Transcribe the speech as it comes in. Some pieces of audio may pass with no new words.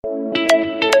Cool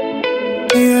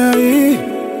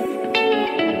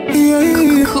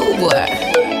boy.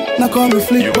 Now call me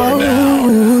Flip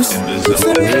Rose.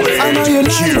 I know you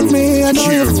like me, I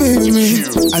know you feel me.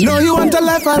 I know you want a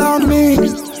life around me.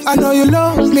 I know you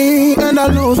love me, and I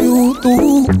love you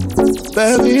too,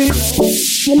 baby.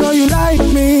 I know you like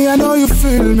me, I know you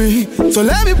feel me. So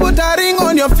let me put a ring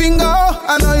on your finger.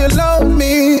 I know you love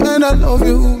me, and I love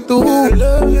you too,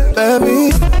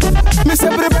 baby. Me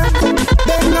say prepare,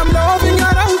 then I'm loving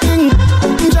your outing.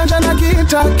 Jana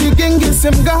kita kigingi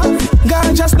simga.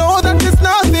 God just know that it's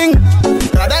nothing.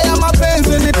 God, I am a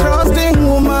peasant, a trusting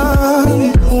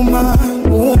woman, woman,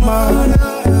 woman.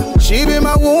 She be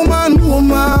my woman,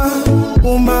 woman,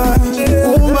 woman,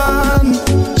 woman.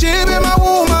 She be my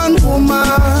woman,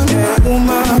 woman,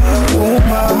 woman,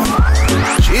 woman.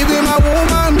 She be my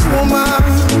woman, woman,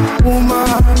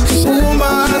 woman,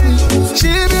 woman.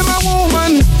 She be my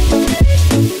woman,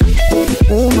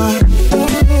 woman.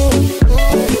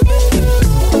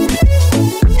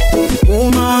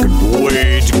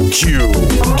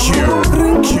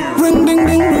 Ring, ding,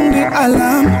 ding, ring the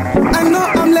alarm. I know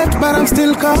I'm late, but I'm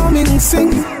still coming.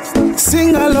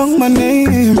 Sing along my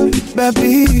name,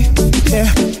 baby.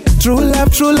 Yeah, true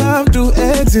love do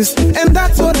exist, and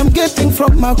that's what I'm getting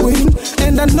from my queen.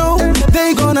 And I know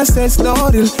they gonna say it's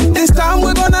not real. This time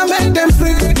we're gonna make them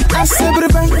free. I say,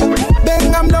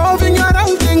 bang, I'm loving your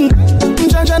outing.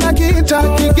 Jana kita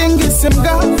kigingi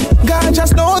simga. God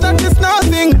just know that it's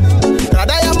nothing. God,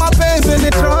 I am a peasant,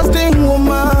 a trusting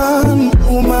woman,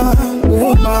 woman,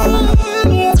 woman.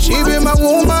 She be my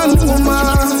woman,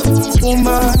 woman,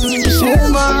 woman,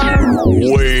 woman.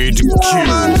 Wait,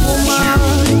 woman,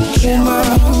 woman,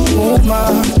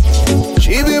 woman.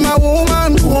 She be my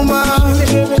woman, woman,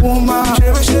 woman,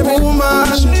 woman.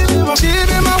 She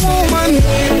be my woman.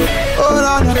 Oh,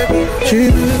 Lord,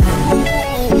 she be.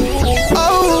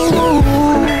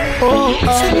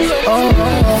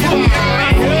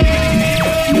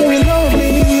 You love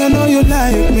me, I know you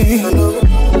like me.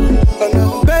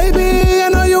 Baby, I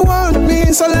know you want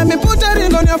me, so let me put a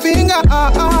ring on your finger.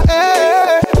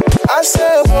 I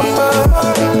say,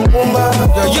 woman, woman,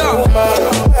 yo,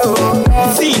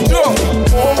 C-Drum,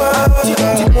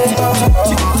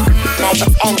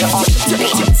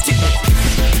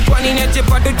 kwani neje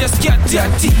bado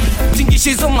jasikiatiati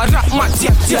tingishizo mara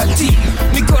matiatiati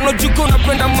mikono juko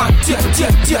napenda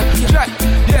matiatiati right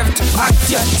left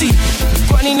atiati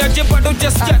kwani neje bado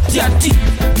jasikiatiati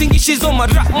tingishizo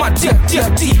mara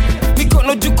matiatiati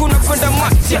mikono juko napenda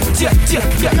matiatiati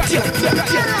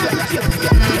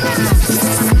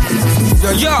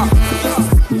yo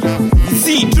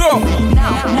C-Drum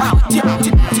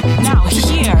now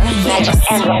here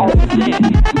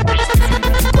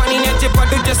kwani neje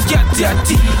bado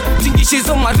jasikiatiati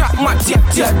tingishizo mara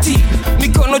matiatiati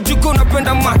mikono juko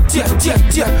napenda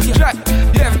matiatiati right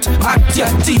left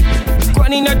atiati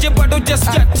kwani neje bado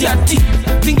jasikiatiati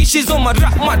tingishizo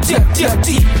mara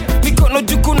matiatiati mikono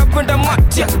juko napenda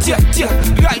matiatiati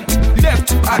right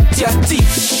left atiati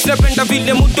napenda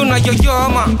vile mtu na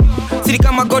yoyoma siri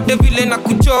kama gode vile na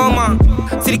kuchoma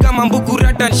siri kama mbuku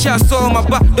rada nishasoma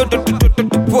bado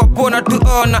tuona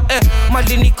tuona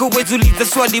mali niko wezuliza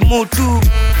swali mutu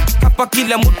hapa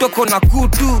kila mtu kona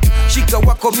kutu shika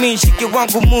wako mi shike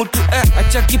wangu mutu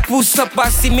acha kipusa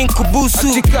basi minkubusu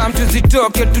atika mtu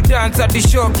zitoke tudansa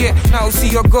dishoke na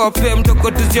usiogope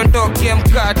mdogo tuziondoke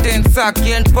mkate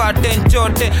nsake npate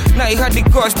njote na ihadi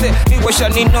koste niwasha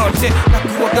ninote na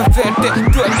kuwaga fete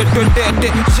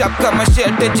twende shaka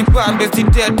mashete jipambe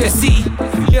zitete si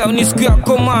leo ni siku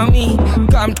yako mami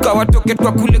kama tukawatoke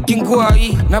twa kule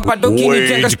kingwai na bado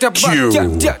kinijenga step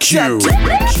back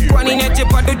kwani neje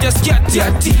bado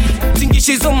jasikiatiati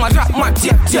tingishizo mara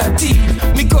matiatiati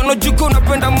mikono juko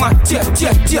napenda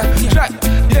matiatiati right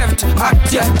left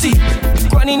atiati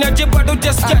kwani neje bado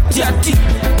jasikiatiati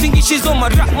tingishizo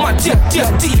mara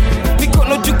matiatiati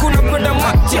mikono juko napenda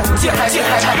matiatiati.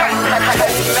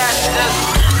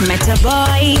 Met a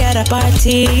boy at a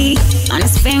party, on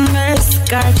his fingers,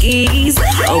 car keys.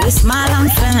 Always smile, I'm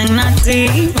feeling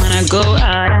naughty. Wanna go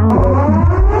out and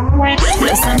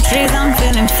blow some trees, I'm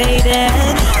feeling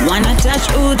faded. Wanna touch,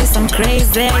 ooh, this I'm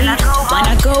crazy.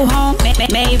 Wanna go home,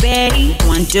 maybe.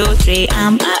 1, 2, 3,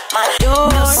 I'm at my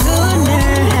door. No sooner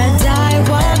had I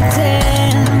walked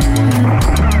in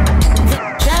the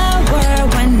shower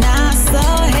when I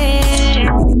saw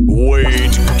him.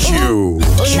 Wait, Q.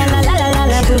 La la la la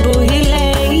la boo boo he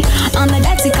lay on the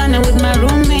dirty corner with my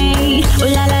roommate. Ooh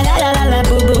la la la la la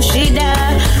boo boo she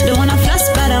died. Don't wanna fuss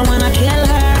but I wanna kill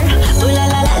her. Ooh la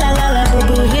la la la la boo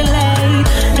boo he lay.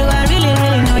 Do I really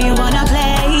know you wanna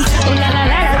play? Ooh la la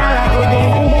la la boo boo.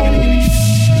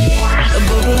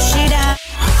 Boo boo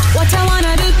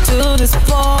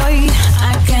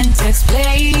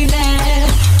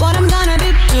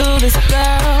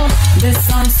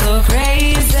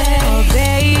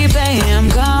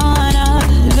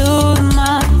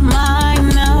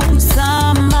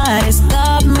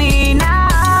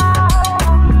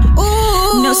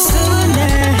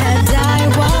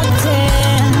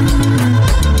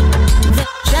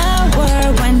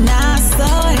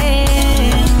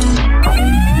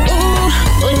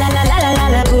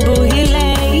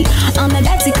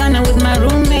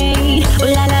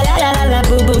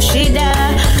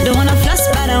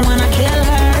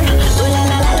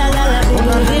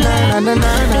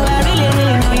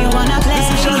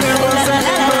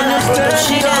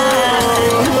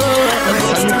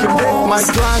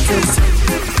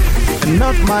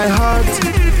not my heart.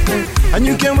 And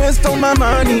you can waste all my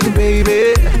money,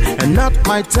 baby, and not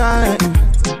my time.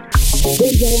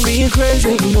 Don't be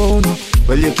crazy, no.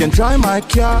 Well, you can try my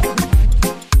car.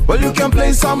 Well, you can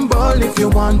play some ball if you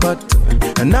want, but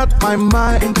not my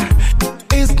mind.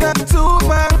 It's not too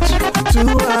much to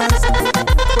ask.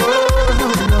 Oh,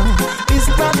 no. It's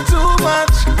not too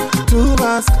much to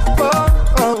ask.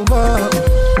 Oh.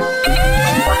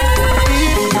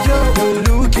 If you're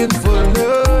looking for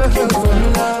love,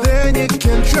 then you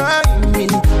can try me.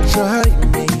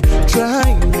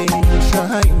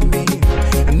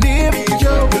 And if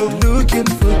you're looking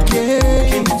for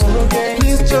games,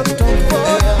 please just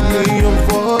avoid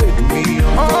me.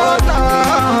 Oh, no.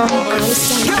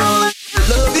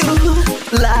 Love you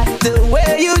like the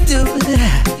way you do.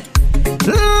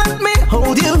 Let me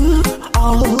hold you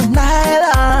all night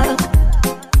long.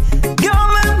 Girl,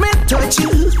 let me touch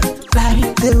you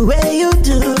like the way you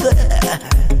do.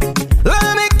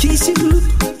 Let me kiss you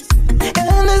in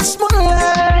the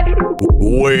moonlight.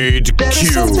 Wait, there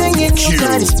is something in you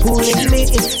that is pulling me.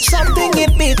 Something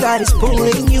in me that is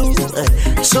pulling you.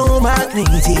 So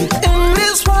magnetic in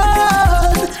this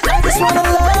world. I just wanna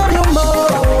love you more.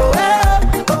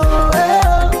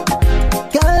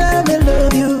 Girl, let me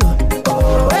love you.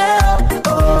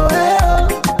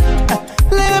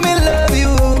 Let me love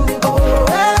you.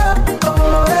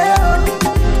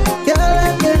 Girl,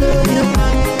 let me love you.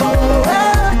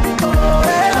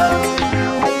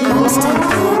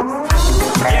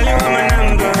 Girl, you are my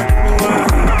number one.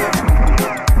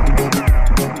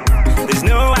 There's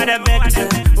no other better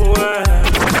word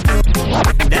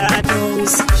that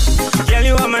knows. Girl,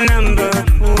 you are my number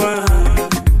one.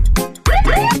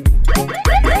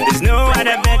 There's no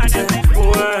other better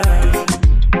word.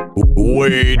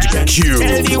 Wait, Q.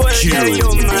 Tell the world, girl,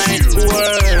 you're my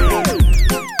word.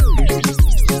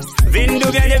 Vindu,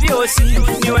 girl, if you see,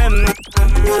 you am my.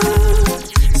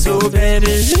 So baby,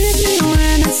 leave me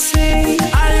when I say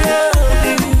I love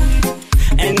you.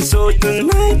 And so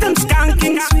tonight I'm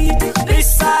skanking sweet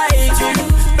beside you,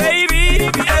 baby.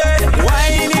 Yeah.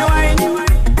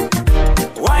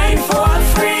 Wine for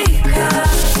Africa.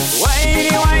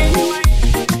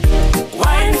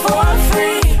 Wine for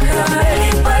Africa.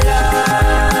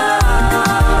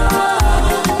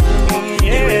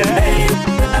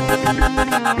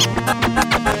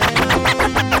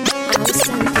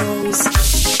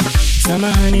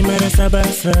 Samahani mara saba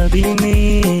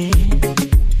sabini,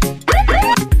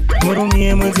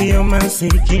 murumie mwenzio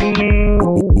masikini.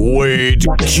 Wait,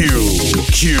 Q.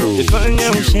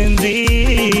 Fanya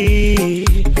ushenzi,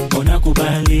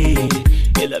 unakubali,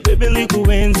 ila baby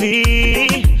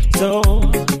likuenzi. So,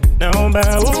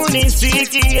 naomba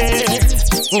unisikie,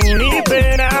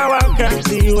 unipe na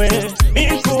wakati we,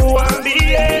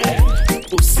 nikuambie,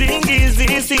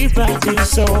 usingizi sipati.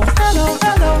 So, hello,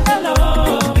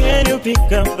 can you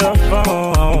pick up the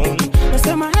phone? I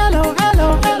say my hello,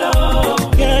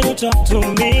 can you talk to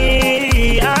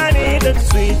me? I need that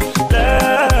sweet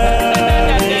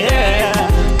love, yeah.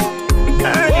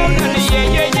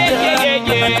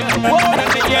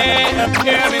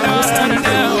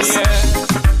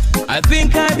 I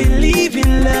think I believe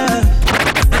in love.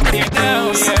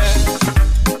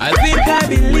 I think I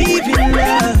believe in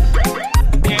love.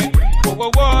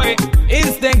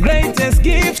 It's the greatest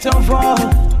gift of all.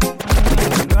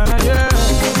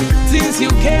 Since you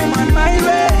came on my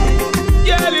way,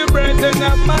 girl, you brighten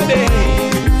up my day.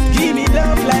 Give me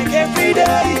love like every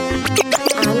day.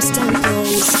 Oh,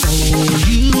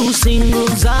 you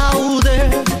singles out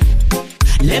there,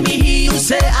 let me hear you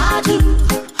say I do.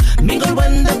 Mingle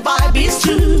when the vibe is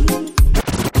true.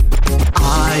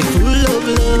 I full of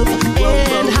love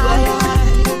and high.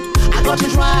 I got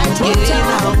it right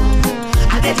now.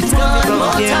 I get it one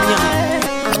more time.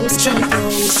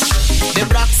 Them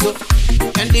rock so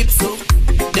and dip so.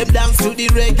 Them dance to the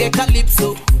reggae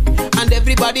calypso. And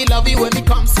everybody love you when it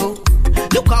comes so.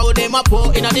 Look how them a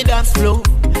pour in on the dance floor.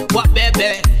 What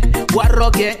baby, what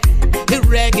reggae,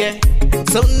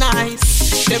 so nice.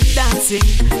 Them dancing,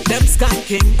 them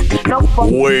skanking.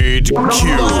 Wait, Q.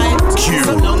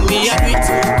 So long me a bit.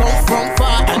 Come from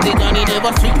far and they done it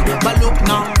never street. But look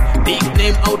now, big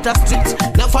name out of street.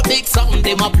 Now for big sound,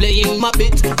 them are playing my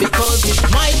bit. Because it's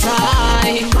my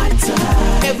time.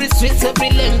 Every street, every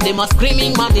lane, them are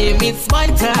screaming my name. It's my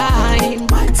time.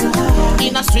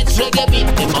 In a street reggae beat,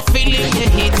 them are feeling the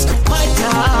hit. My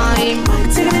time.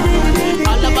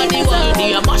 All over the world,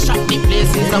 they are mash up the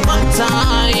place. It's a my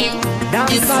time.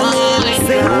 It's mine.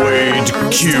 Wait,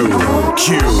 Q.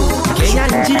 Kenya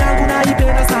nchi yangu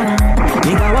naipenda sana,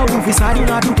 ingawa ufisadi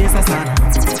unatutesa sana.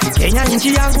 Kenya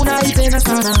nchi yangu naipenda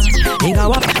sana,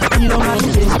 ingawa hilo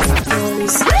naipenda.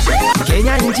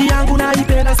 Kenya nchi yangu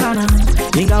naipenda sana,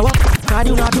 ingawa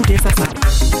kadi unatutesa sana.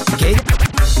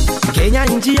 Kenya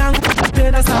nchi yangu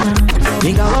naipenda sana,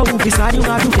 ingawa ufisadi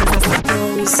unatutesa sana.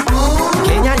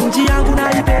 Kenya nchi yangu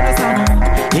naipenda sana,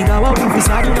 ingawa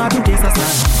ufisadi unatutesa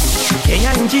sana.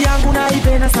 Kenya nchi yangu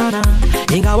naipenda sana,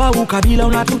 ingawa ukabila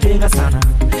unatutenga sana.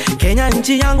 Kenya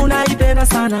nchi yangu naipenda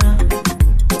sana,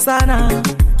 sana.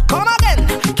 Come again.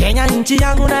 Kenya nchi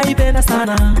yangu naipenda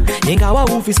sana, ingawa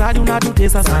ufisadi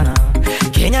unatutesa sana.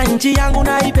 Kenya nchi yangu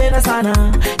naipenda sana,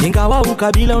 ingawa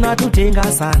ukabila unatutenga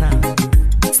sana.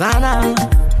 Sana,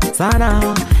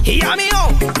 sana. Hear me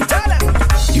out. Tell them.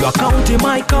 You are counting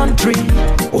my country.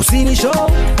 Usini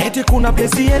show eti kuna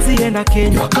place yezi enda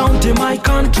Kenya. You are counting my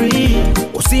country.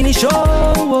 Usini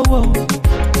show.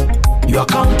 You are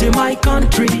counting my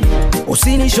country.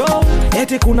 Usini show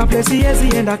eti kuna place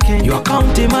yezi enda Kenya. You are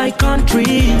counting my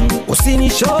country. Usini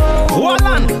show.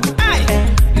 Holland. Hey.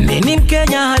 Mimi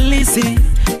Mkenya halisi,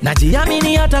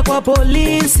 najiamini hata kwa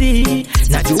polisi.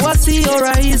 Najua sio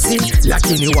rahisi,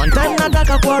 lakini one time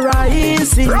nataka kwa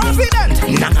rahisi.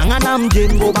 Nang'ang'ana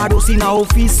mjengo bado sina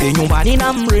ofisi. Nyumbani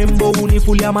na mrembo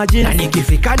unifulia majini. Na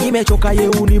nikifika nimechoka ye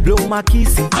uniblow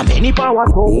makisi. Amenipa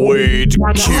wako Wait,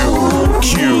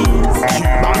 Q.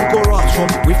 Bank corruption,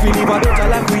 we feel live a better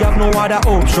life, we have no other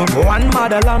option. One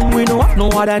motherland, we know have no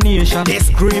other nation.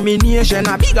 Discrimination,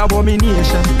 a big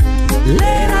abomination.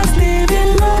 Let us live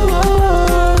in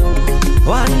love,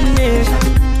 one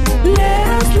nation. Let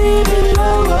us live in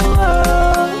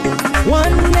love,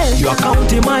 one nation. You are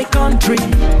counting my country.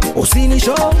 Usini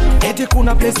show eti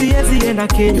kuna place yezi enda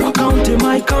Kenya. You are counting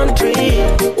my country.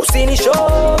 Usini show.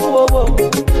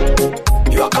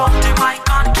 You are counting my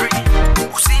country.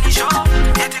 Usini show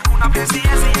eti kuna place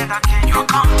yezi enda Kenya. You are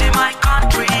counting my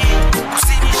country.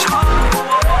 Usini show.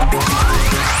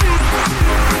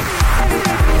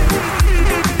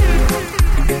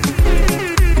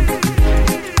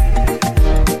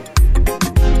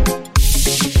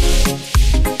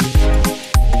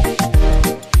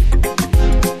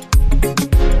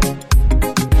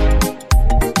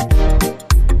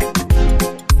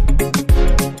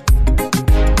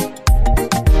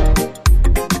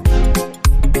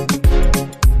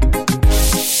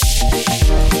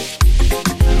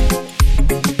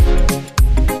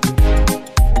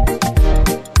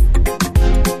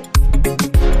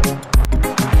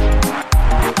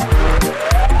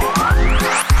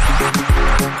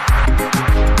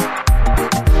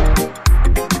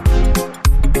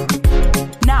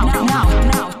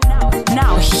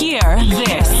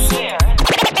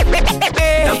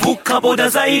 Boda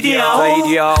zaidi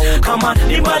yao kama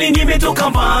ni mbali nimetoka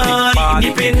mbali,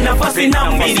 nipe nafasi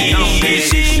na mimi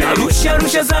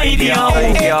narusha zaidi yao.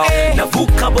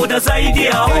 Navuka boda zaidi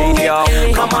yao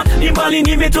kama ni mbali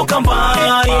nimetoka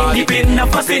mbali, nipe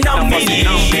nafasi na mimi.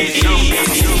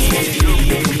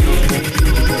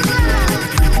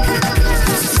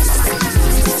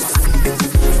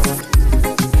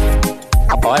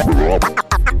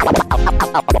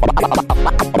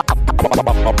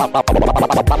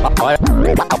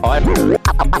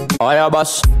 Oya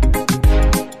boss.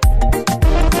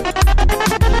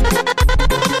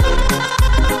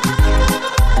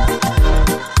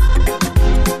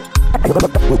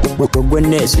 When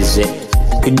this is it,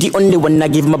 you're the only one I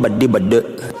give my body, but you're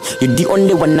the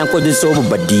only one I call this over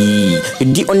body.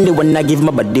 You're the only one I give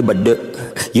my body, but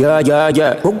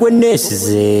yeah. When this is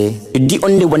it, you're the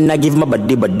only one I give my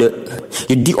body, but you're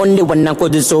the only one I call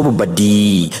this over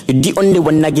body. You're the only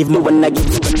one I give my one I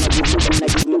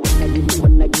give.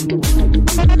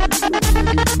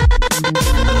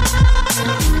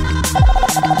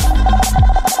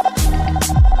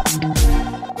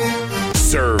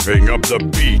 Serving up the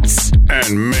beats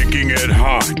and making it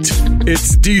hot.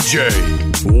 It's DJ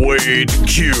Wade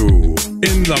Q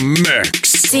in the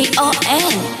mix.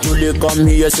 C-O-N. Julie come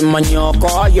here, see my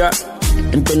nyaka,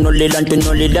 Antonoli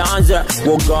dance.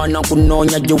 Wogana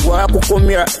kunonya jiwa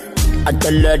kukumia.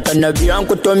 Ataleta na vyan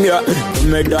kutumia. To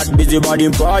make that busy body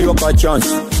buy you a chance.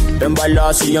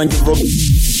 Embalasi and jivo.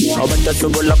 Abata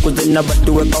sobola kuzina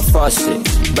batu weka fast.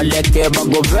 Baleke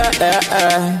bago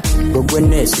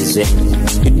Goodness is it.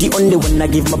 You're the only one I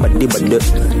give my body, but you're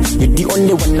the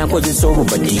only one I cause it's over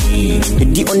body.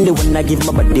 You're the only one I give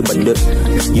my body, but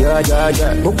yeah.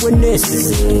 Goodness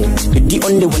is it. You're the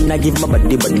only one I give my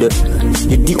body, but you're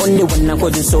the only one I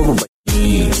cause it's over body.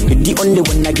 You're the only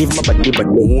one I give my body.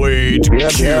 Wait,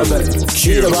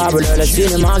 See the Bible, the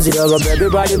cinema,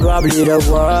 everybody probably the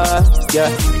world. Yeah,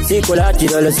 see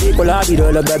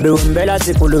collateral, baby, umbela,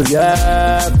 see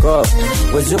Puluviaco.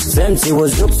 Was up, Semsi,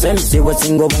 was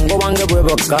single, Wanga,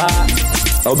 Webaka.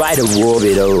 Oh, by the war,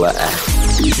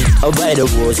 oh, by the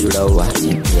war,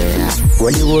 yeah.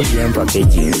 When you will be in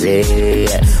packages,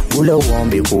 Bulla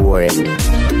won't be poor. I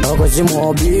got some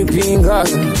more big finger.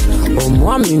 Oh,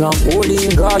 mommy, I'm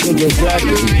holding God and get back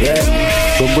in bed.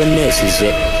 But when this is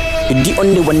it, you're the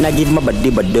only one I give my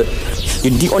body, but you're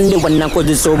the only one I call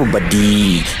the sober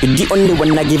body. You're the only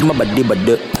one I give my body, but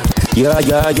yeah.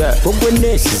 But when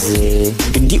this is it,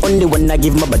 you're the only one I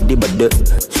give my body, but you're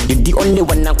the only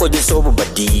one I call the sober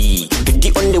body. You're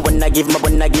the only one I give my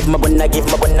one, I give my one, I give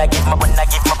my one, I give my one, I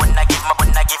give my one, I give my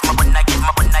one, I give my one, I give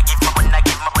my one, I give my one, I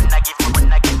give my one, I give my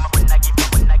one, I give my one, I give my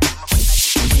one, I give my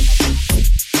one.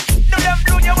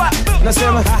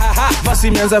 Nasema ha ha ha,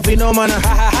 basi mianza fenomena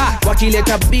ha ha ha.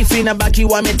 Wakileta beefi na baki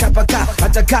wametapaka.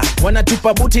 Ataka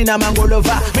wanatupa buti na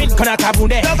mangolova. Mimi kona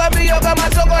kabunde. Toka mbio kama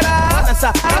sokola.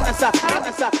 Anasa.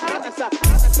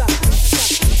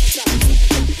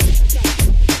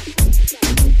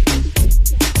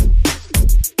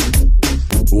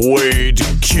 Wade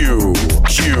Q.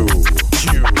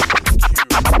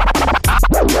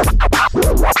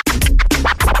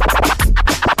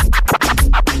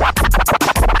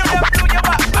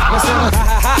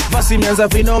 Basi mianza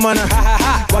fenomena ha ha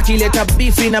ha. Wakileta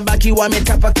beefi na baki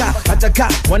wametapaka. Ataka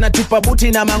wanatupa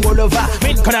buti na mangolova.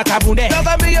 Mimi kona kabunde.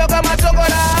 Toka mbio kama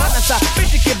sokola. Anasa.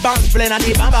 Bitike bounce play na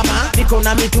ni bamba ma. Niko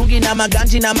na mitungi na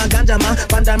maganji na maganja ma.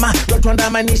 Panda ma.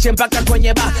 Tuandamanishe mpaka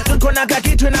kwenye ba. Tuko na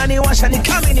kakitu na niwasha ni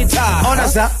kaminita. Ona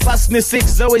sa. Fast ni 6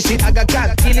 Zoe shit Aga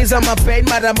Khan. Kiliza mapain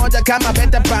mara moja kama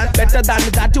better pan. Better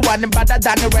than that one better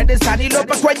than the red sun.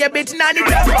 Ilopa kwenye beat nani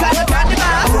tamu kama candy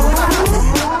bar.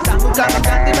 Tamu kama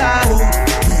candy bar.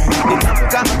 Tamu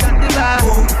kama candy bar.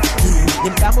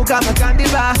 Tamu kama candy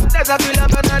bar. Neza kila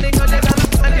banani kone kama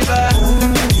candy bar.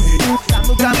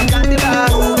 Tamu kama candy bar.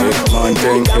 Hit man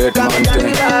thing, bad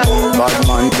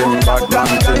man thing,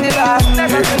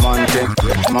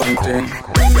 hit man thing.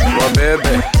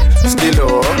 Wabebe,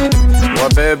 skilo,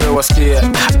 wabebe wasikie.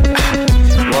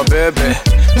 Wabebe,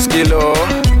 skilo,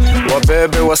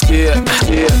 wabebe wasikie.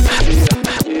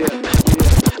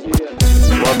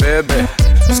 Wabebe,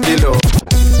 skilo,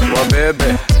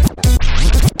 wabebe,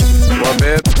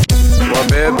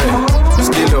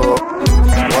 skilo,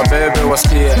 wabebe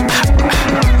wasikie.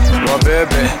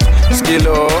 Wabebe,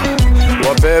 skilo,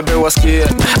 wabebe wasikie.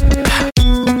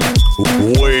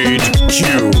 Wade Q.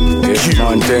 Hit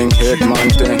man thing, bad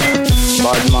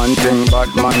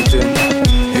man thing,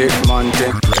 hit man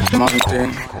thing.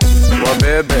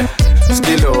 Wabebe,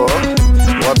 skilo,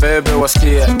 wabebe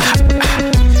wasikie.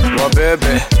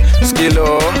 Wabebe,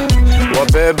 skilo,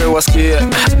 wabebe wasikie.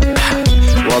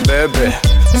 Wabebe,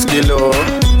 skilo,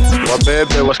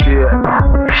 wabebe wasikie.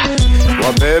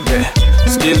 Wabebe,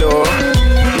 skilo,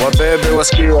 wabebe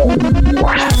wasikie.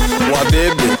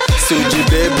 Wabebe,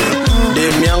 siujibebe.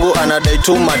 Dem yangu anadai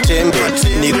tu matembe.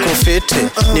 Niko fete,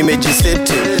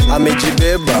 nimejisete.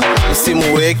 Amejibeba,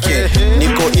 usimuweke.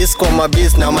 Niko east kwa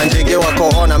mabiz na manjege wako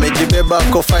on. Amejibeba,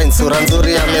 ako fine, sura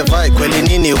nzuri amevai. Kweli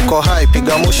nini uko high,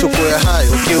 piga mushu kuwe high.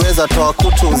 Ukiweza toa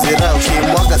kutu uzirai.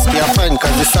 Ukimwaga sikia fine,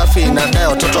 kazi safi inadai.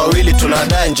 Watoto wawili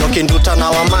tunadai, njoki nduta na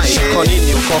wamai. Uko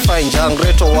nini uko fine,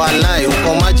 jangreto walai.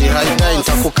 Uko maji haidai,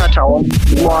 nitakukata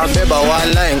wabeba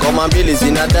walai. Ngoma mbili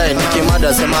zinadai,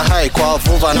 nikimada sema hai kwa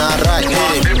vuva na rai.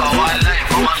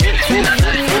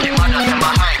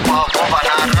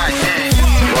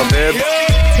 Wabebe,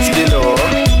 skilo,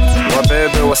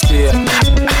 wabebe wasikie.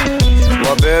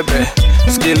 Wabebe,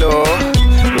 skilo,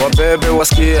 wabebe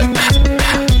wasikie.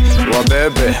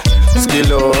 Wabebe,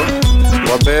 skilo,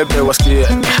 wabebe wasikie.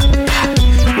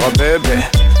 Wabebe,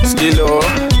 skilo,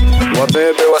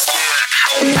 wabebe wasikie.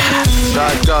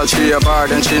 That girl, she a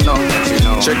bad and she know.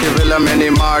 Check it, Villa, many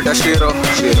murder, she roll.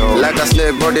 Like a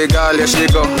snake body girl, yeah she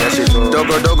go.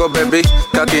 Dogo baby,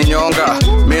 kakinyonga.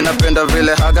 Mina penda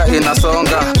vile haga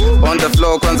inasonga. On the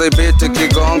floor kwanza ibiti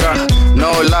kigonga. No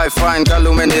life fine, girl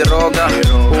umeniroga.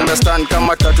 Umestand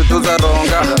kama tatu tuza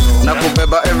ronga. Na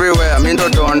kubeba everywhere, mindo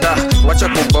donda. Wacha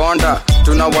kubonda,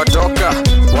 tunawatoka.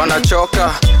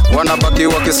 Wanachoka, wanabaki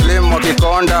wakislim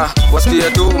wakikonda.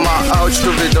 Wasikie tu ma-ouch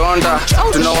tu vidonda.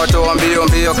 Tunawatoa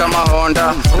mbio kama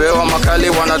Honda. Pewa makali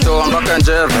wanatoa mpaka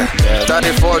njeve.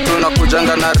 34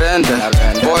 tunakujanga na rende.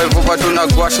 Boy vupa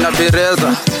tunagwash na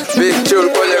bireza. Big tune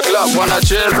kwenye club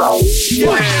wanacheza.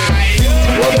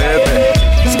 Wabebe,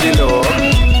 skilo,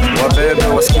 wabebe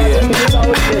wasikie.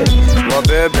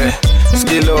 Wabebe,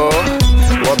 skilo,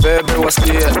 wabebe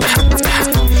wasikie,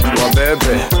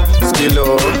 wabebe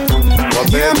skilo,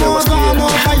 wabebe wasikie.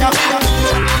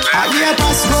 I hear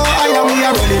pass go, we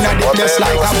are rolling at the place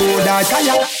like a border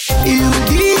tire. You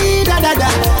did da da da,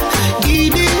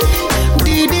 did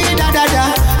da da da,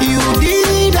 you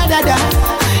did da da da,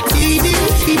 did.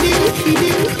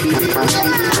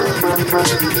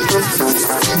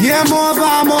 Yeah,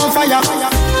 more fire.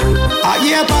 I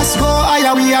hear pass go,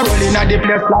 we are rolling at the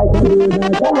place like a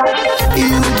border tire.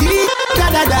 You did da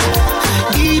da da,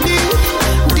 did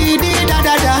da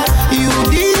da da, you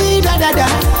did da da da.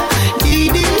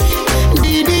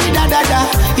 Da da,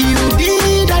 you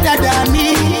did da da da, me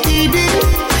did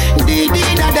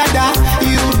da da da,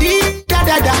 you did da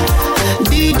da da,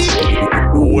 did.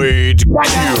 Wade Q.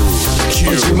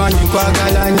 Oshimani kwa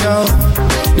galanyo,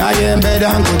 na yembe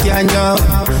danko tianyo.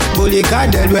 Bulika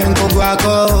delwenko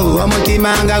gwako,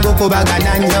 omutimanga goko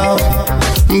bagananyo.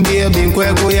 Baby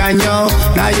nkwe kuyanyo,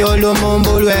 na yolo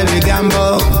mumbulwe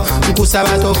bigambo.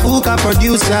 Nkusaba tofuka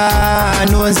producer,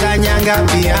 nonza nyanga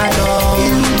piano.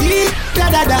 You did da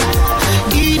da da,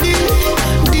 did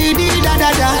da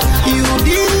da da, you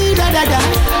did da da da,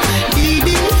 did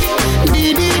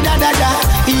da da da,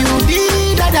 you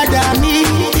did da da da, me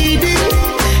did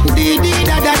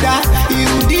da da da,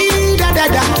 you did da da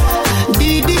da,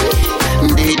 did.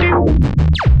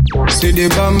 See the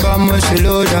bamba mushy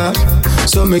loader,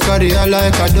 so me carry her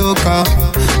like a doka.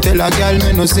 Tell a girl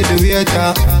me no see the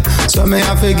waiter, so me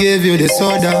have to give you the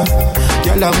soda.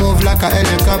 Girl I move like a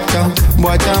helicopter,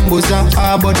 but tambuza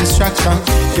about distraction.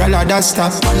 Girl I that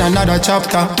stuff on another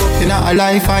chapter, in a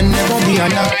life and never be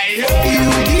enough.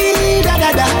 You did da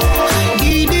da da,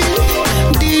 did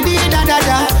da da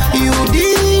da, you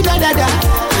did da da da,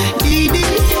 did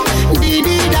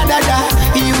da da da,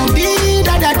 you did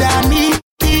da da da, me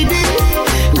did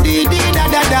da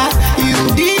da da, you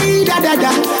did da da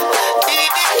da.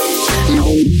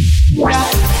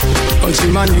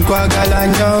 Oshimani kwa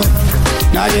galanyo,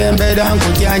 na yembe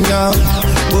danko tianyo.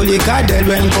 Bulika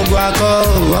delwenko gwako,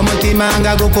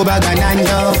 omutimanga goko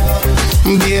bagananyo.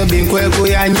 Baby nkwe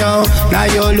kuyanyo, na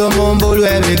yolo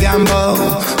mumbulwe bigambo.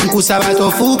 Nkusaba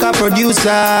tofuka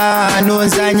producer,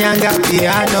 nonza nyanga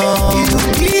piano. You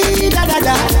did da da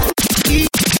da, did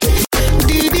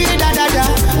da da da,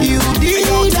 you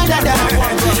did da da da,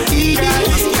 did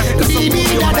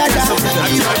da da da,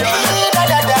 you did da da da.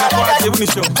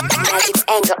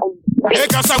 Hey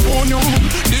Casabunyo,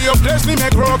 do your place me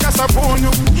make grow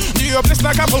Casabunyo? Do your place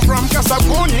like apple from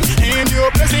Casabunyo? And do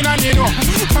your place in Anino?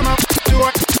 Come on, do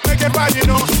it, make it bad, you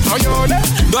know. Oh, you're there.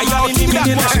 Do you need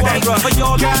that one?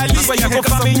 You're there. Where you go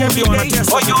for me every day.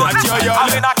 Oh, you're there. I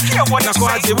mean, I care what you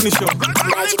say.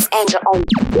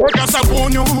 Hey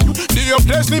Casabunyo, do your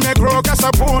place me make grow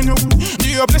Casabunyo? Do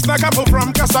your place like apple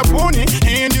from Casabunyo?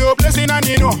 And do your place in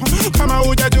Anino? Come on,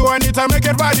 would you do anything, make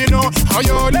it bad, you know. Oh,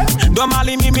 you're there. Don't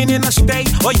mali me in a stay.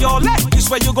 Oh, you're left. This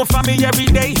way you gon' find me every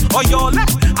day. Oh, you're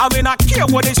left. I mean, I care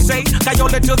what they say. Can you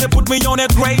let till they put me on a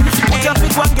grave? Uja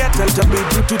pick one get tell to be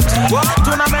to tea.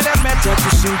 Tuna mene meta to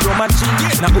sing to my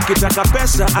team. Na ukitaka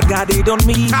pesa, I got it on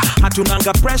me.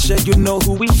 Hatunanga pressure, you know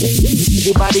who we is.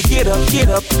 Everybody get up.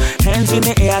 Hands in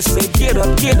the air, I say get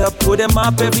up. Put them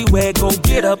up everywhere, go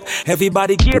get up.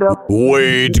 Everybody get up.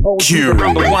 Wade Q.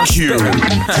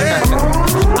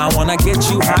 I wanna get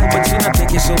you high, but you not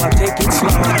take it, so I take it slow.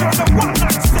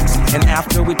 And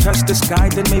after we touch the sky,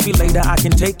 then maybe later I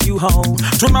can take you home.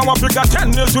 To now I pick a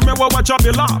 10 years, remember what you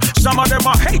belong. Some of them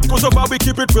I hate, cause of how we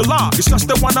keep it real. It's just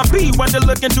the wanna be when they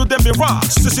look into the mirror.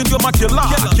 Sissy, you're my killer.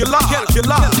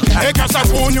 Hey,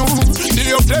 Casabunyo, do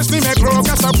your place me make grow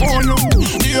Casabunyo?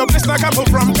 Do your place like apple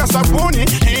from Casabunyo?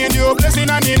 And your place in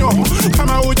Anino?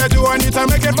 Come on, would you do anything,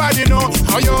 make it bad, you know.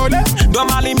 Oh, you're there. Don't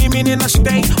mali me in a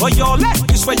stay. Oh, you're left.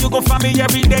 This way you gon' find me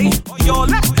every day. Oh, you're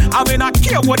left. I mean, I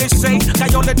care what they say.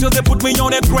 Can you let till they put me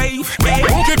on a grave?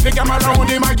 Ukipiga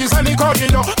maraundi magiza niko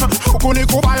gijo.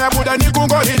 Ukunikubaya buda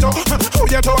nikungorijo.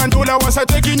 Uje to andula wasa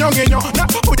teki nyonginyo. Na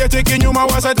uje teki nyuma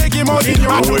wasa teki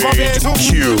morinyo.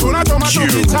 Tunatoma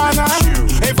tukitana.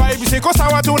 Vibe siko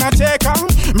sawa tunacheka.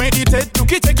 Meditate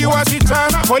tukicheki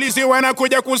wasitana. Polisi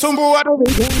wanakuja kusumbua.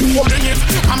 Bring it.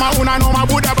 Kama unanoma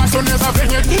buda basi unaweza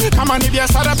bring it. Kama ni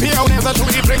biashara pia unaweza tu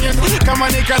bring it. Kama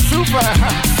ni kasupa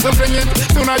so bring it.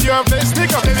 Tunajua place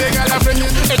niko baby gala bring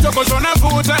it. Etoko zona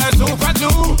puta super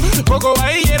tu. Pogo wa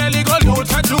yera ligo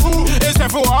luta tu.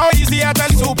 Estefu wa easy at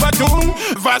el super tu.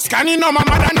 Vaskani no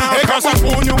mama dana. Hey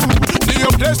Casabunyo, do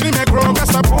your place me make grow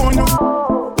Casabunyo?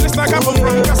 It's like a boom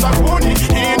from Casabunyo.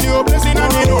 And your place in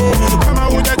Anino. Come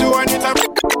on, would you do anything?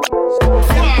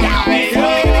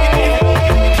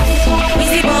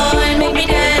 Easy boy, make me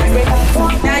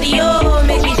dance. Daddy, oh,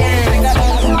 make me dance.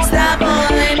 Star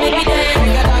boy,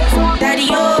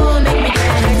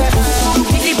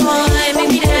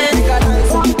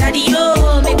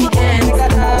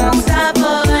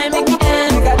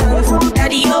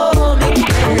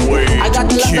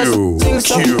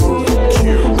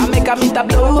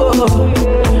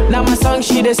 Now my song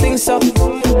she dey sing so.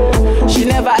 She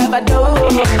never ever do.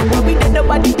 But we did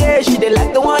nobody there. She dey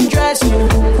like the one dress, you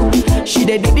know. She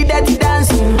dey do the dirty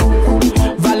dance, you know.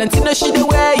 Valentino she dey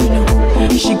wear, you know.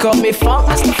 She call me funk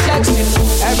master flex, you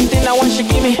know. Everything I want she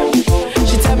give me.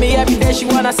 She tell me every day she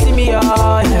wanna see me, oh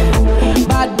yeah.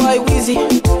 Bad boy Weezy,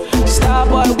 star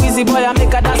boy Weezy boy, I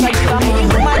make her dance like you.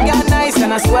 Oh my God, nice,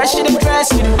 and I swear she dey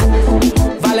dress, you know.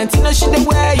 Valentino she dey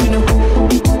wear, you know.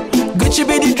 Gucci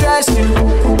be the dress, you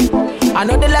know. I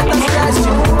know they like us dress, you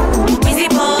know. Weezy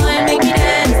boy, make me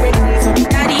dance.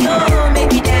 Daddy, oh,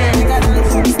 make me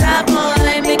dance. Star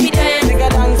boy, make me dance.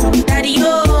 Daddy,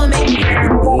 oh, make me dance.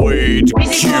 Wade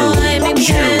Weezy boy, make me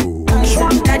dance.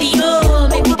 Daddy, oh,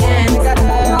 make me dance.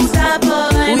 Star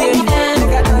boy, make me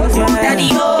dance. Daddy,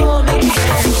 oh, make me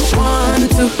dance. 1,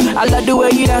 2, I love the way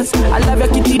you dance. I love your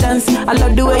kitty dance. I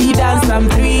love the way you dance. I'm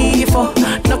 3, 4,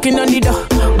 knocking on the door.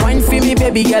 Wine for me,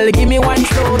 baby girl. Give me one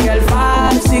slow, girl.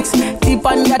 5, 6, tip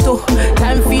on your toe.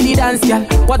 Time for the dance, girl.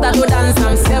 What I do dance,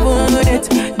 I'm 7,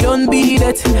 8. Don't beat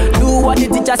it. Do what the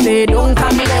teacher say. Don't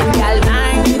come late, girl.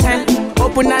 9, 10.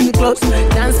 Open and close.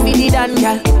 Dance for the dance,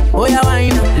 girl. Oh yeah,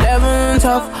 wine up. 11,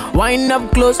 12. Wind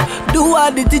up close. Do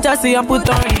what the teacher say and put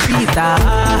on the beat.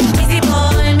 Weezy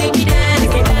boy, make me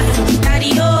dance.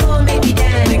 Daddy, oh, make me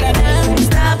dance.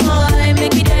 Star boy,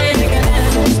 make me dance.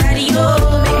 Daddy,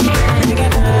 oh, make me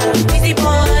dance. Weezy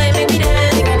boy, make me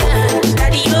dance.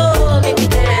 Daddy, oh, make me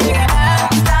dance.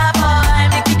 Star boy,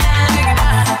 make me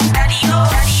dance. Daddy, oh,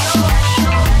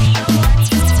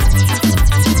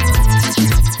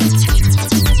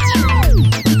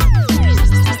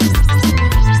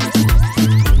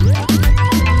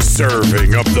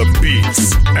 Serving up the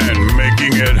beats and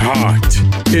making it hot.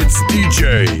 It's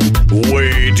DJ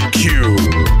Wade Q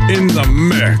in the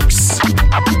mix.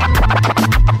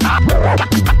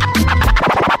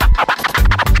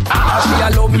 She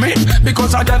love me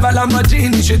because I devil am a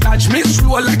genie. She touch me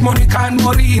slow like Monica and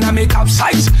Marina. Make up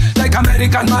size like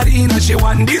American Marina. She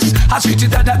want this, I sweet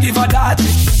it that I give her that.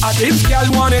 This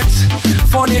girl want it,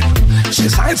 funny. She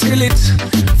sign feel it,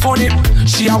 funny.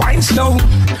 She a wine slow,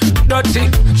 dirty.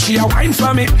 She a wine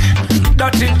for me,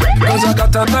 dirty. Cause I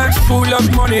got a bag full of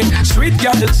money. Sweet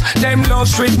girls, them love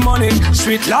sweet money.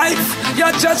 Sweet life,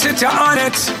 you just sit here on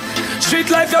it. Sweet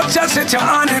life, you just sit here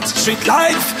on it. Sweet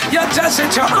life, you just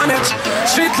sit here on it.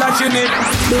 Sweet life, you need.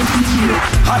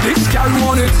 This girl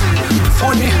want it,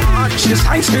 funny. She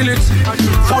sign feel it,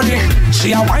 funny.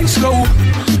 She a wine slow,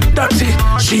 dirty.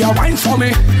 She a wine for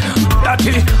me,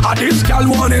 dirty. This girl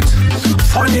want it,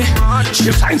 funny.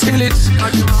 She sign feel it,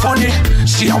 funny.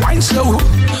 She a wine slow,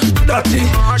 dirty.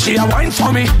 She a wine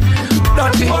for me,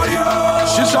 dirty.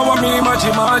 She saw me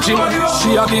magic.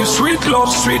 She a give sweet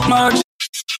love, sweet magic.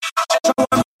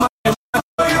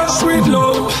 Sweet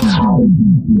love.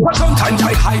 Sometimes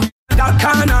I hide that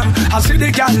corner. I see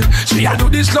the girl, she a do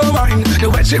the slow wine. The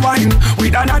way she wine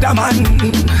with another man.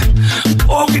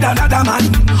 Oh, with another man.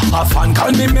 A fan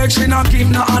call me, make she not give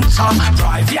no answer.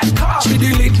 Private car, she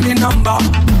delete me number.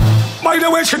 By the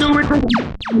way she do it,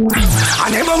 I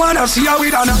never wanna see her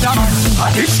with another man.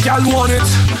 This girl want it,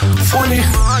 funny.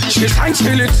 She can't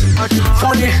feel it,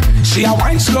 funny. She a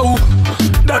wine slow,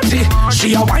 dirty.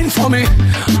 She a wine for me,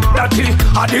 dirty.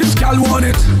 This girl want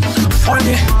it,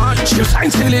 funny. She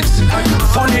can't feel it,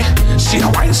 funny. She a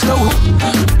wine slow,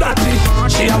 dirty.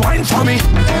 She a wine for me,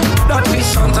 dirty.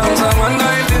 Sometimes I wonder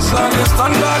if this love is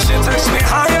thunder. She takes me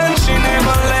high and she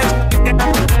never let.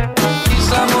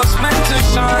 This love was meant to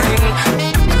shine.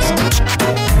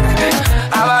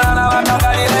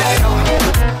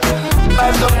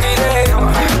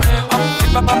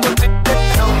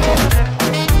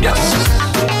 Yes.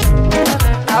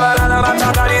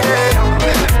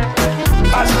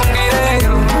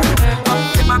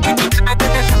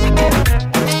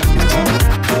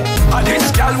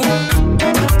 This girl,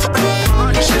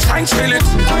 she's fine, feel it,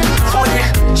 funny.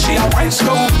 She a wine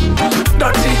slow,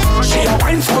 dirty. She a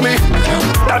wine for me,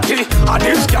 dirty.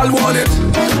 This girl want it,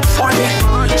 funny.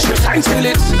 She's fine, feel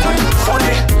it,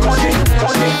 funny.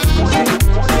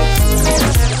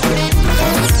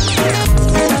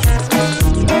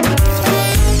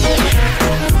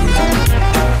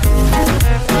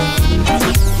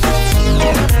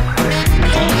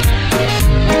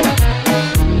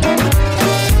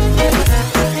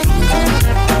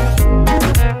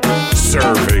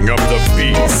 Serving up the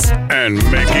beats and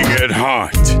making it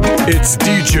hot. It's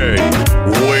DJ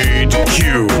Wade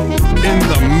Q in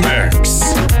the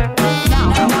mix.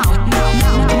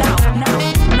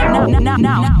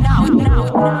 Now,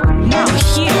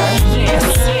 hear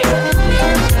this.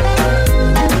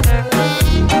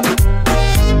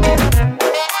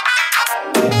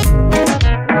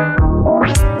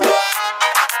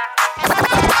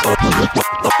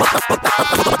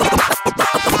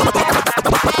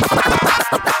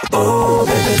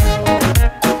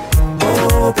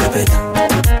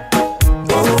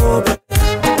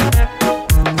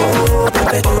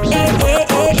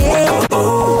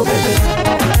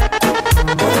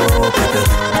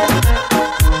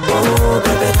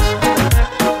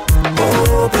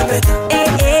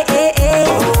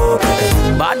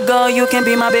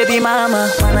 my baby mama.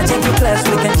 Wanna take you class,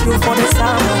 we can chill for the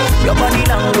summer. Your body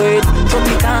language,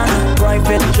 Tropicana.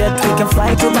 Private jet, we can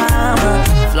fly to Bahama.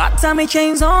 Flat tummy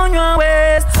chains on your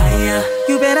waist. Higher,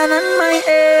 you better than my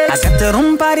ex. I got the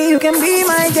room party, you can be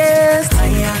my guest.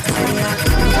 Higher,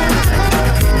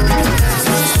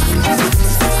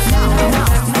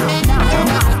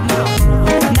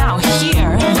 Now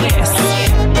hear this.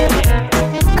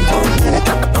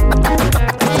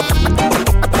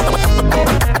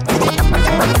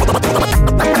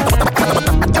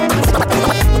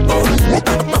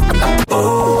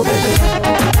 Oh baby,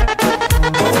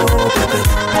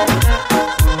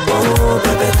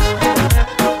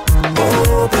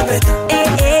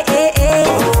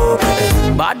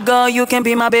 bad girl, you can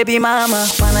be my baby mama.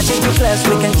 Wanna take you class,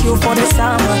 we can chill for the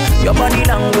summer. Your body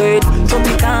language,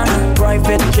 Tropicana.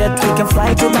 Private jet, we can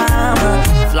fly to Bahama.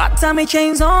 Flat tummy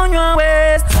chains on your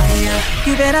waist. Higher,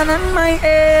 you better than my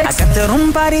ex. I got the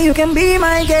room party, you can be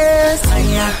my guest.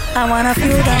 Higher, I wanna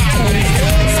feel that taste.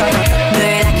 Do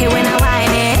you like it when I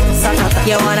whine it?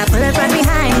 You wanna pull it right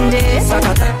behind it?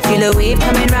 Feel the wave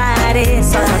coming right in.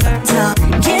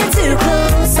 Don't get too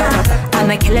close.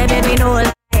 I'ma kill it, baby, no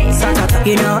lie.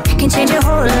 You know I can change your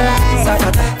whole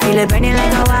life. Feel it burning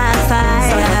like a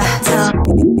wildfire.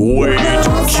 Wait,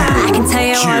 I can tell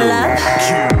you all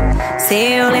up.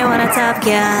 Say you only want a top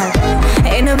girl.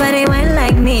 Ain't nobody went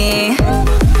like me.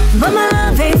 But my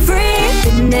love ain't free.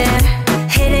 Been there,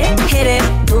 hit it,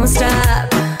 don't stop.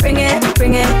 Bring it,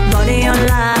 body on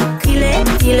lock. Feel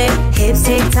it, hips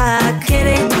tick tock. Get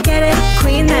it,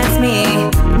 queen, that's me.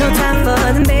 No time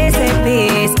for the basic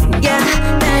beats. Yeah,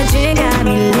 that drink got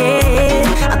me lit.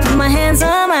 I put my hands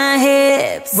on my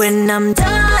hips. When I'm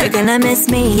done, you're gonna miss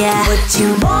me, yeah. What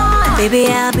you want, baby,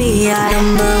 I'll be your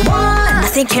number one.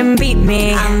 Nothing can beat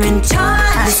me, I'm in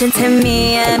charge. Listen to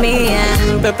me, yeah.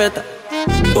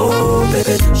 Oh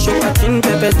baby, shake a chin,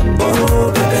 baby.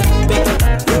 Oh baby,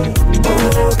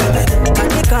 oh baby,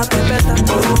 take off the better.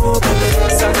 Oh baby,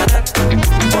 sakata.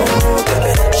 Oh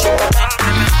baby, shake a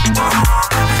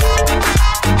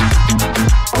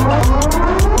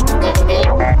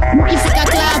Ikifika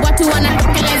club watu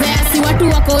wanatokelezea, si watu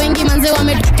wako wengi manze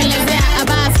wametokelezea.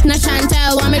 Abbas na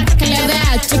Chantel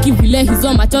wametokelezea, cheki vile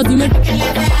hizo macho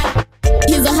zimetokelezea.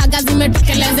 Hizo haga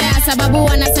zimetokelezea, sababu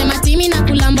wanasema timi na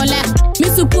kulambolea.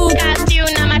 Misupu kastiu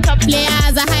na matop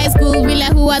players za high school vile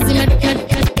huwa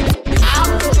zimetokelezea.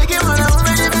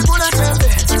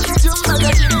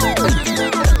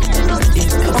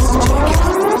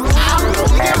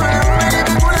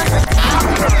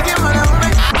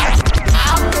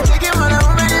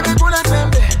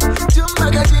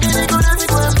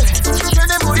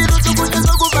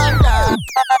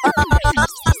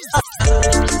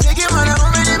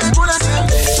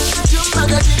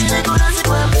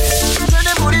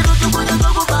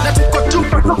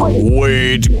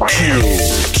 Wade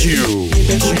Q.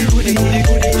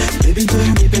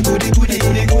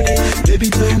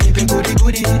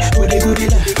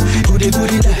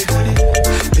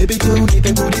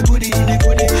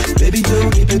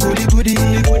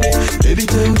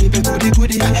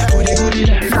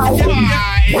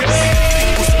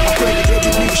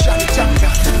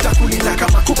 Takulinda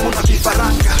kama kuku na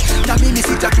vifaranga, na mimi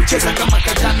sitakucheza kama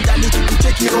kadanda,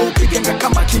 nikikucheki roho upigenga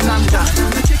kama kinanda.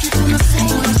 Nacheki kuna so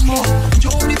much more,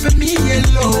 njoo nipe mi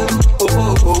yellow.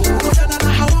 Kutana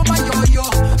na hawa mayoyo,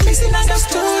 mi sinanga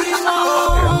story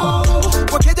no.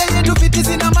 Wakeja yetu fiti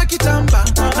zina makitamba,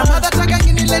 na mada taka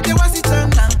ngini lete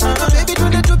wasitana. Baby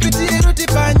tunde tupitie ruti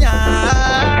panya.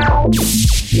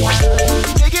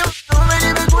 Cheki mtume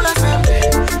nimekula sembe,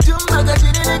 chumba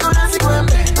chini niko na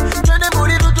sikwembe.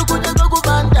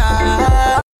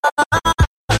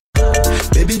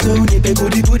 Baby don't need a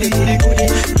goody. Baby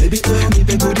don't need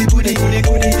a goody.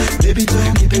 Baby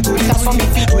don't need a goody. That's for me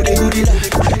feet goody.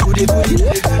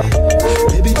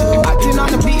 Baby don't acting on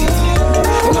the beat.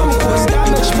 You know me was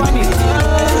damaged money.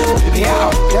 Yeah,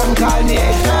 them call me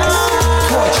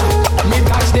coach. Me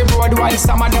catch the road while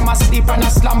some of them asleep and a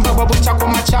slumber. But which I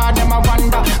come a charge them a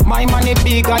wonder. My money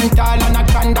big and tall and a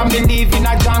condom. Believe in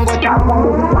a Django.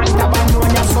 And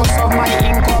Tabanonia source of my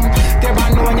income.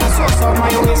 Tabanonia source of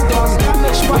my wisdom.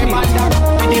 Damage money.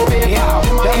 With the paper.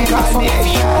 Them call me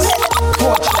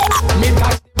coach. Me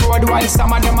catch the road while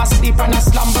some of them asleep and a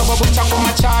slumber. But which I come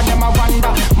a charge them a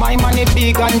wonder. My money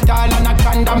big and tall and a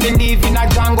condom. Believe in a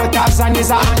Django. Tarzan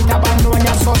is a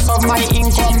Tabanonia source of my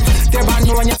income.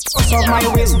 Tabanonia source of my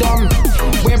wisdom.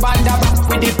 We band up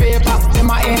with the paper. Them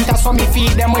a enter so me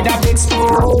feed them with a big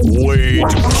spoon. Wade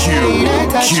Q.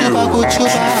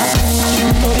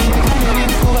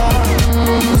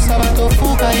 Sabato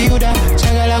fuka yuda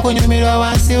chagala chagala kunyumirwa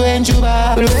wansi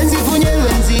wenjuba lwenzi funye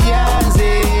lwenzi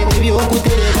yanze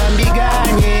ebyokutereka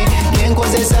mbiganye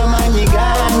yenkozesa manyi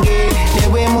gange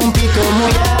nebwe mumpito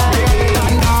muyale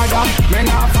andada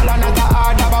mena fala naga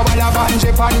ada bawala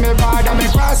banje pan me bada me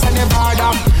cross and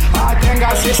nevada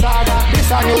atenga sisada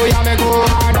this a new ya me go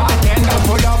harder tenda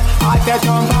pull up at the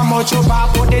tongue and much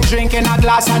up put the drink in a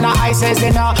glass and the ice is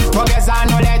in a forgets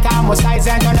no later must I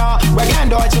send you know we can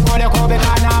do it for the Kobe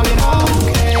now you know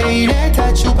okay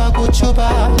leta chupa kuchupa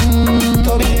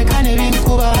tobi kane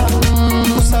binkuba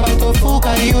kusaba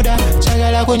tofuka yuda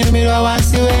chagala kunyumirwa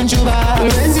wansi wenjuba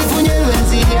lwenzi funye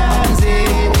lwenzi yanze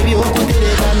ebi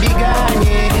okutereka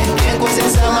mbiganye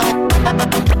yenkozesa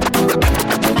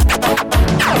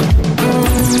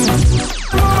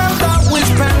we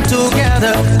spend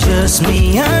together, just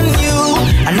me and you.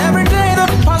 And every day that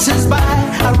passes by,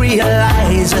 I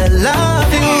realize I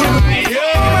love you.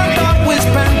 We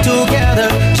spend together,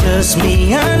 just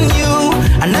me and you.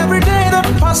 And every day that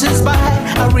passes by,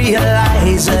 I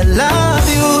realize I love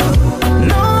you.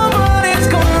 Nobody's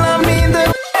gonna love me the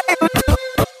way you do.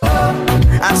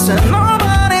 I said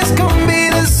nobody's gonna be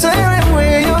the same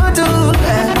way you do.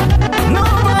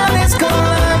 Nobody's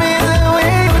gonna love me the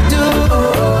way you do.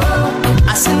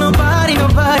 I said nobody.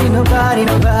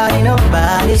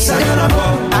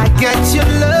 I get your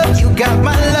love, you got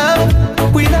my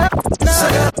love. We love.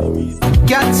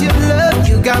 Got your love,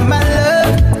 you got my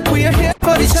love. We are here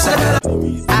for each other.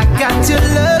 I got your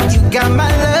love, you got my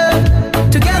love.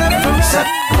 Together forever.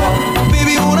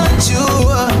 Baby,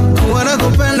 unajua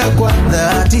wanakupenda kwa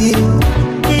dhati.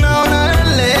 Na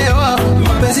unaelewa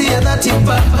mapenzi ya dhati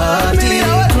bahati. Mimi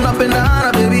na wewe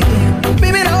tunapendana baby.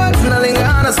 Mimi na wewe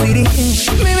tunalingana sweetie.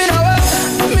 Mimi na wewe.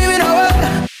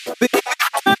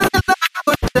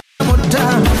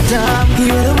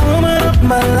 You're the woman of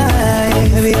my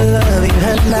life. You're loving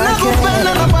her like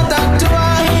nakupenda napata tuwa.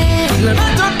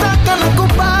 Nachotaka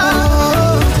nakupa.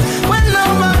 Wena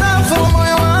marafu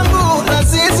moyo wangu na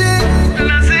sisi.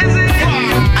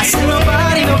 I say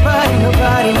nobody.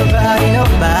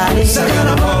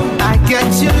 I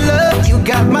get your love, you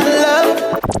got my love.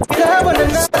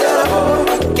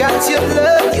 Got your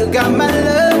love, you got my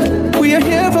love. We are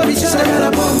here for each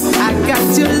other. I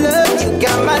got your love, you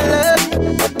got my love.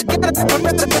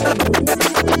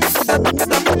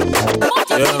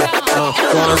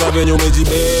 Kwanza venye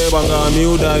umejibeba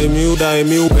ngamiudai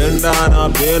miupenda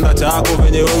napenda chako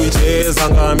venye uicheza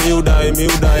ngamiudai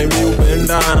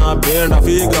miupenda napenda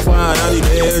figa fire yani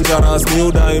dangerous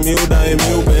miudai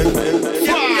miupenda.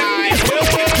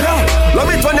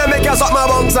 Love it when you make your suck my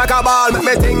bones like a ball. Make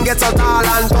me think it's so tall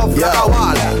and tough like a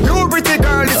wall. You pretty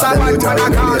girl, it's a bad man I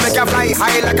call. Make you fly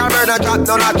high like a bird. Drop,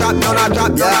 don't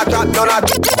drop.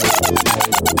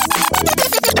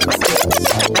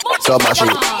 So much it.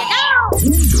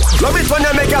 Love it when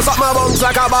you make your suck my bones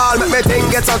like a ball. Make me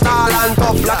think it's so tall and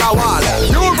tough like a wall.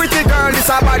 You pretty girl, it's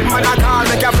a bad man I call.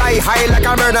 Make you fly high like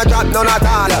a bird. Drop, none at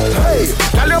all. Hey,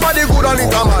 tell your body good on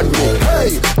it, come at me.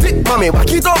 Hey, thick mommy, back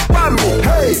it up on me.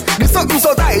 Hey, this something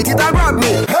so tight, it a grab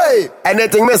me. Hey,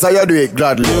 anything me say you do it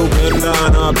gladly. You bend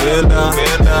and bend.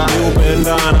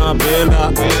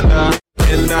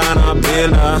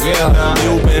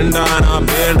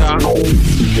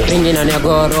 Ringi na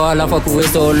nyagoro alafu kuwe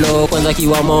solo. Kwanza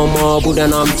kiwa momo, buda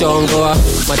na mchongo.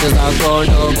 Macho zako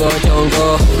ndogo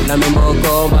chongo na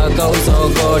memboko mpaka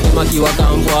usoko. Tima kiwa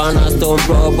kampwa na stone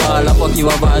proper. Alafu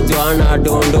kiwa batu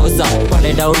anadondosa.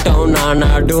 Pale downtown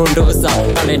anadondosa.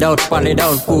 Pale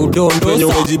down kudondosa. Venye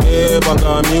umejibeba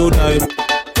ngamiudai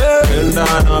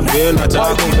Benda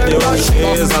chako mwenye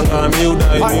usheza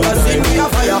ngamiudai miudai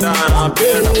figa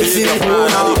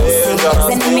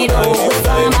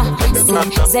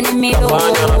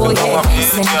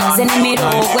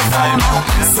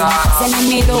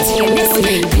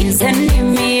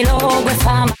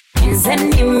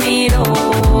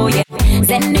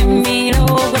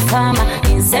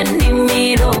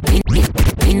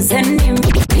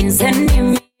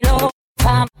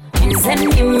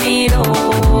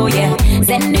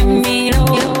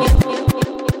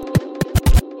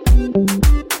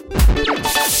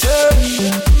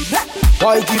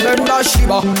Whitey Benda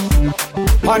Shiba,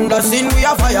 and the scene we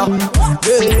are fire.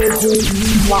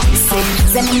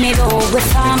 Send me with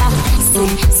farmer,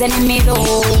 send me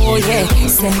yeah.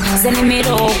 Send me with farmer, send me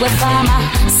with farmer,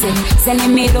 send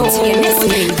me yeah.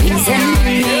 Send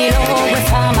me with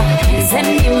farmer,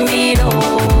 send me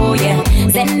yeah.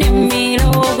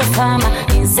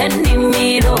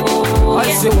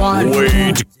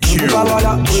 Wait, Q.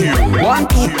 1,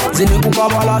 2,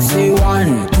 Zinukabala, say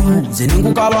 1, 2,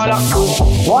 Zinukabala,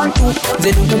 1, 2,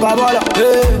 Zinukabala,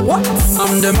 hey.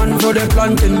 I'm the man for the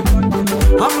planting.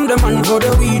 I'm the man for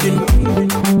the weeding.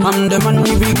 I'm the man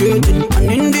navigating.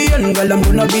 And in the end, girl, I'm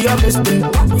gonna be a blessing.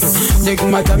 Take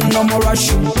my time, no more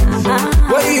rushing.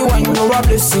 Where you want, you're a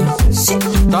blessing.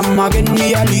 Come again,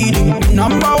 me a leading.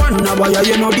 Number one, now why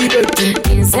you know the betting.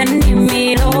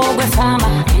 Inzenimiro gwe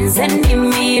fama,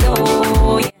 inzenimiro,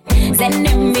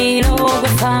 inzenimiro gwe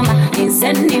fama,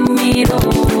 inzenimiro.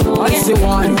 I say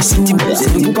one,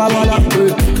 zinekukabala,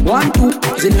 1, 2,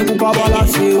 zinekukabala,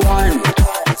 say one.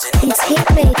 It's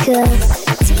Hitmaker,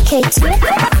 TK2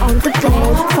 on the bed.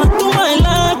 Fuck to my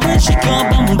life when she come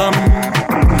bam bam.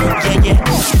 Yeah, yeah.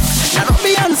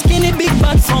 Nairobi skinny big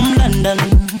bag from London.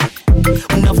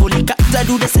 Unavolika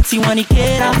do the sexy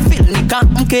wanikera. Feel nika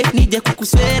mke nije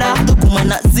kukuswera.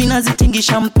 Tukumana zina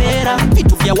zitingisha mpera.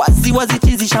 Vitu vya wazi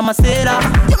wazitizisha masera.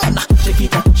 Yamana shake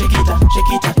it up, shake it up,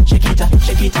 shake it up, shake it up,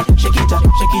 shake it up, shake it up,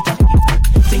 shake it up.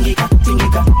 Tingika,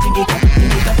 tingika, tingika,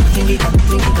 tingika, tingika,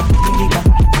 tingika, tingika.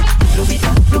 Lupita,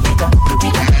 lupita,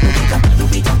 lupita, lupita,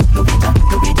 lupita, lupita,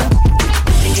 lupita.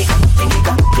 Tingika,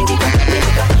 tingika, tingika,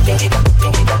 tingika, tingika,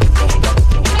 tingika, tingika.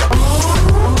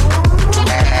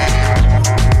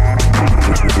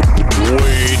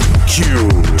 Wade Q.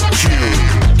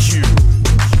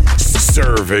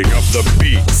 Serving up the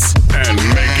beats and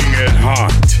making it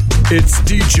hot. It's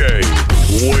DJ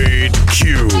Wade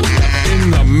Q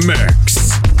in the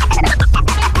mix.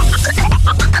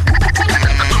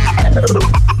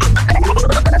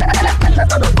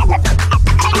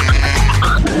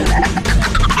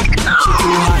 She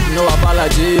too hot, no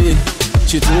apology.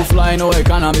 She too fly, no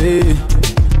economy.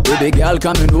 Baby girl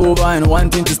coming over and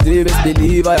wanting to stay, best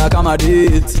believe I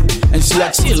accommodate. And she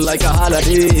a chill like a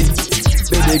holiday.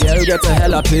 Baby girl get a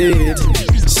hella paid.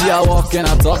 She a walk and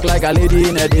a talk like a lady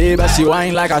in a day, but she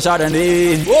whine like a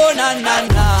Chardonnay. Oh na na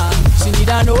na, she need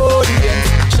an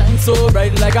audience. Shine so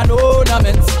bright like an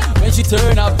ornament. When she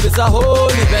turn up, it's a whole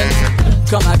event.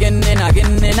 Come again and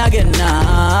again and again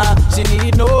nah. She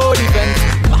need no defense.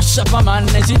 Mash up a man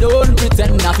and she don't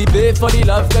pretend. Now she pay for the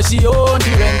love cause she own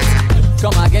the rent.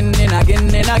 Come again and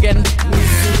again and again.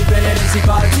 Miss Independence,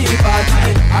 party,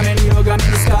 party. I'm in yoga,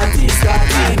 Miss Scotty,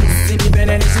 Scotty. Miss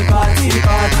Independence, party,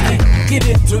 party. Give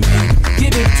it to me,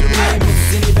 give it to me.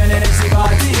 Miss Independence,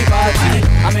 party, party.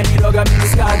 I'm in yoga,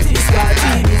 Miss Scotty,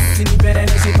 Scotty. Miss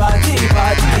Independence, party,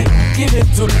 party. Give it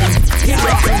to me, give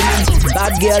it to me.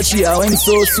 Bad girl, she a win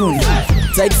so soon.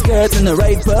 Tight skirt and the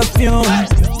right perfume.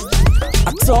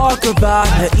 I talk about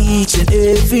her each and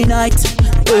every night.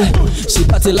 She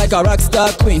party like a rock star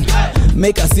queen.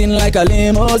 Make her sing like a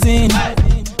limousine.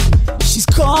 She's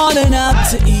calling out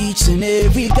to each and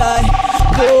every guy.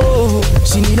 Oh,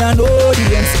 she need an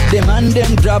audience. Them and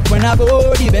them drop when I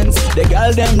go events. The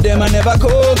girl them I never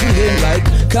go again.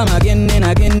 Like come again and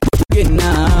again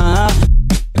nah.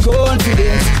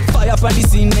 Confidence, fire up on the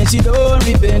scene and she don't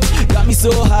repent. Got me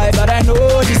so high but I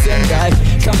know this end guy.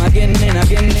 Come again and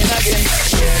again and again.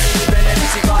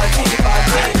 Independence party,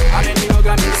 party. I'm in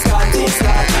yoga, me Scotty,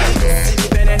 Scotty.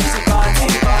 Independence party,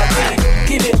 party.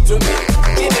 Give it to me,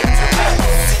 give it to me.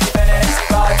 Independence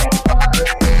party, party.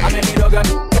 I'm in yoga,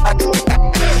 me Scotty.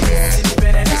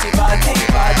 Independence party,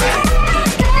 party.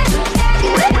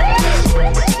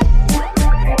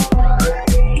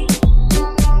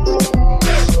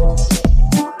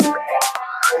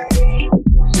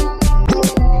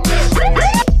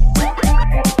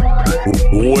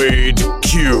 Wade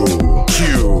Q.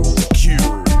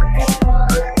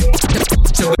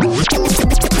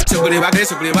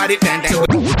 Sugri body, den den.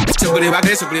 Sugri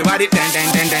body, den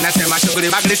den. I say my sugri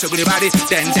body, den den. Sugri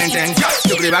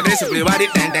body,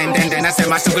 den den. I say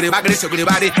my sugri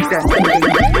body, den.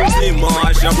 Zima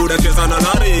washa buda cheza na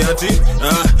nari ati.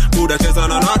 Buda cheza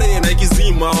na nari Nike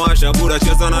zima washa buda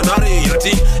cheza na nari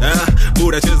ati.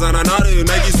 Buda cheza na nari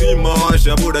Nike zima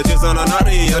washa buda cheza na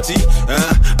nari ati.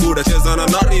 Buda cheza na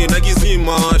nari Nike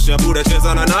zima washa buda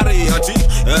cheza na nari ati.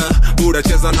 Buda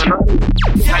cheza na nari.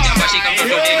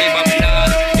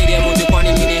 Nige mutu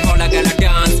kwani mini hola gala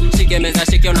dance. Shike meza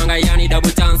shike onanga yani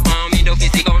double chance. Mami ndo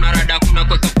fisika unarada kuna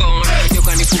kwa kapon.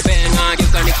 Yoka ni kubenga,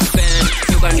 yoka ni kuben.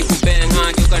 Yoka ni kubenga,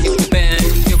 yoka ni kuben.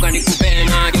 Yoka ni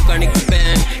kubenga, yoka ni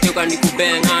kuben. Yoka ni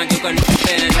kubenga, yoka ni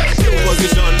kuben. New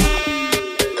position.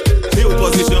 New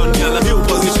position, yalla new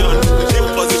position. New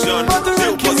position.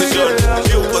 New position.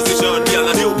 New position,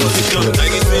 yalla new position.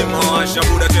 Nike zima washa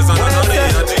buda cheza na nari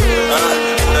ati.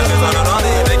 Buda cheza na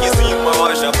nari Nike zima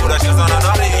washa buda cheza na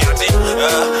nari ati.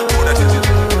 Buda cheza.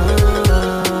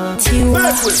 Tiwa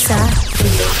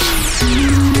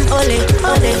Ole,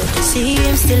 ole, see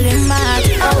him still in my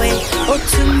heart. Away,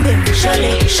 Otumbe,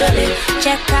 surely.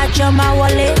 Check out your my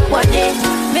wallet, what day?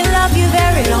 Me love you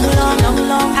very long.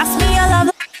 Pass me your love.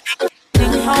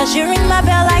 Cause you ring my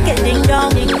bell like a ding dong,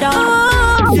 ding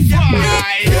dong. You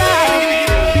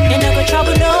never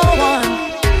trouble no one.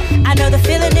 I know the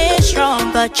feeling is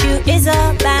strong, but you is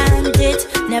a bandit.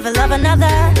 Never love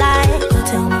another like. Go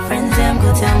tell my friends them,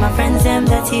 go tell my friends them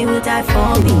that he would die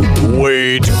for me.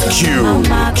 Wade Q.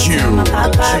 Mama, go tell my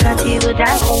papa that he would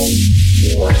die for me.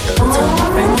 Go tell my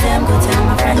friends them, go tell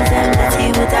my friends them that he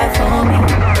would die for me.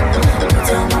 Go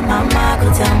tell my mama, go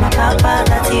tell my papa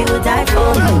that he would die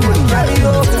for me.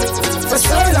 For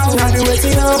so long I've been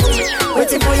waiting,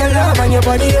 waiting for your love and your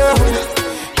body,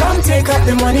 come take up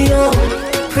the money,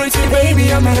 pretty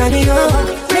baby, I'm a honey,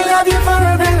 we love you for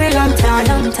a very long time,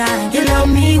 long time. You love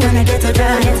me when I get a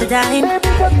dime, get a dime.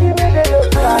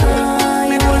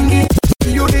 Me won't give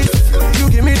you this, you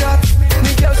give me that.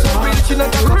 Me girl so rich, she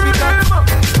like a copy cat.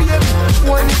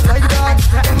 One is like that,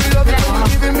 we love it when you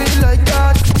giving me like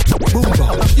that. Boom,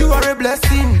 you are a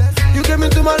blessing. You came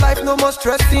into my life, no more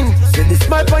stressing. Say the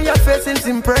smile on your face seems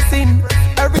impressing.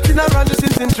 Everything around you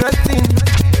seems interesting.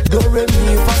 Don't rent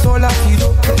me for so lucky,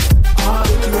 don't you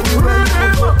everywhere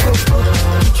you go,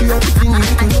 teach you everything you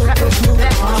need to know.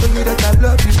 Show you that I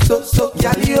love you so,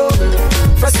 yalio.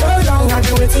 For so long I've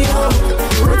been waiting,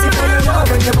 waiting for your love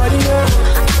and your body,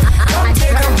 come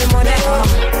take up the money,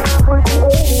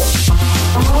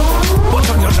 Put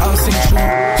on your dancing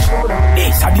shoes.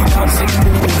 These are the dancing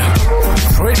mood.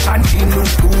 Fresh and clean look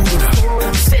good.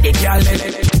 Say the girl.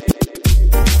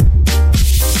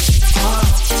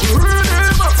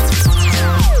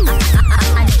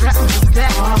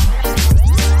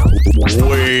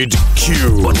 Wade Q.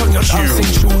 Put on your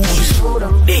dancing shoes.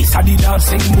 These are the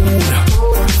dancing mood.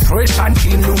 Fresh and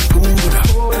clean look good.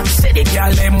 Say the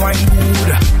girl them wine good.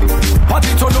 Party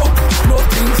turn up,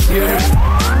 nothing's here.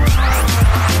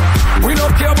 We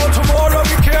don't care about tomorrow,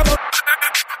 we care about.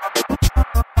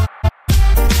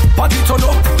 Party turn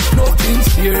up,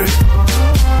 nothing's here.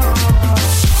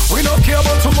 We don't care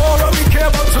about tomorrow, we care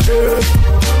about today.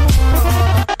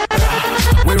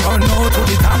 We run out to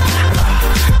the top.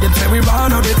 Them say we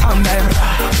run out the town them.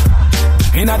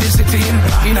 Inna the city,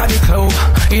 inna the club,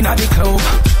 inna the club.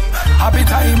 Happy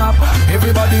time up,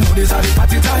 everybody know this is the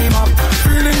party time up.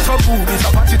 Feeling so good, it's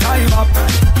a party time up.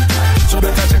 So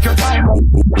better check your time up.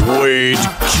 Wade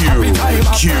Q. Everybody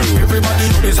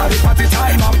know this is the party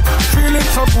time up. Feeling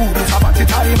so good, it's a party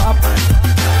time up.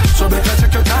 So better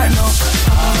check your time now.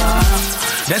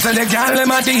 They say the girl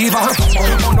them a diva.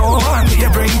 No one they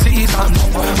bring teeth on.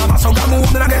 Mama so come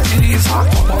home and I get teeth.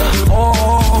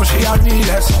 Oh, she a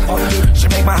realest. She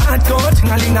make my heart go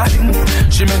ting-a-ling-a-ling.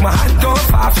 She make my heart go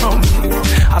far from me.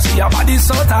 I see her body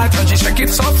so tight and she shake it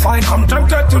so fine. I'm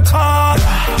tempted to talk.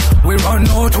 We run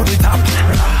out to the top.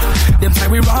 Them say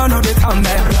we run out the town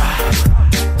there.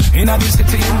 Inna the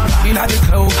city, inna the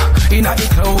club, inna the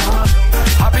club.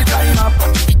 Happy time up.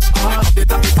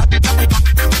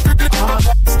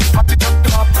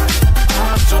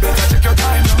 So better take your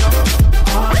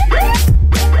time.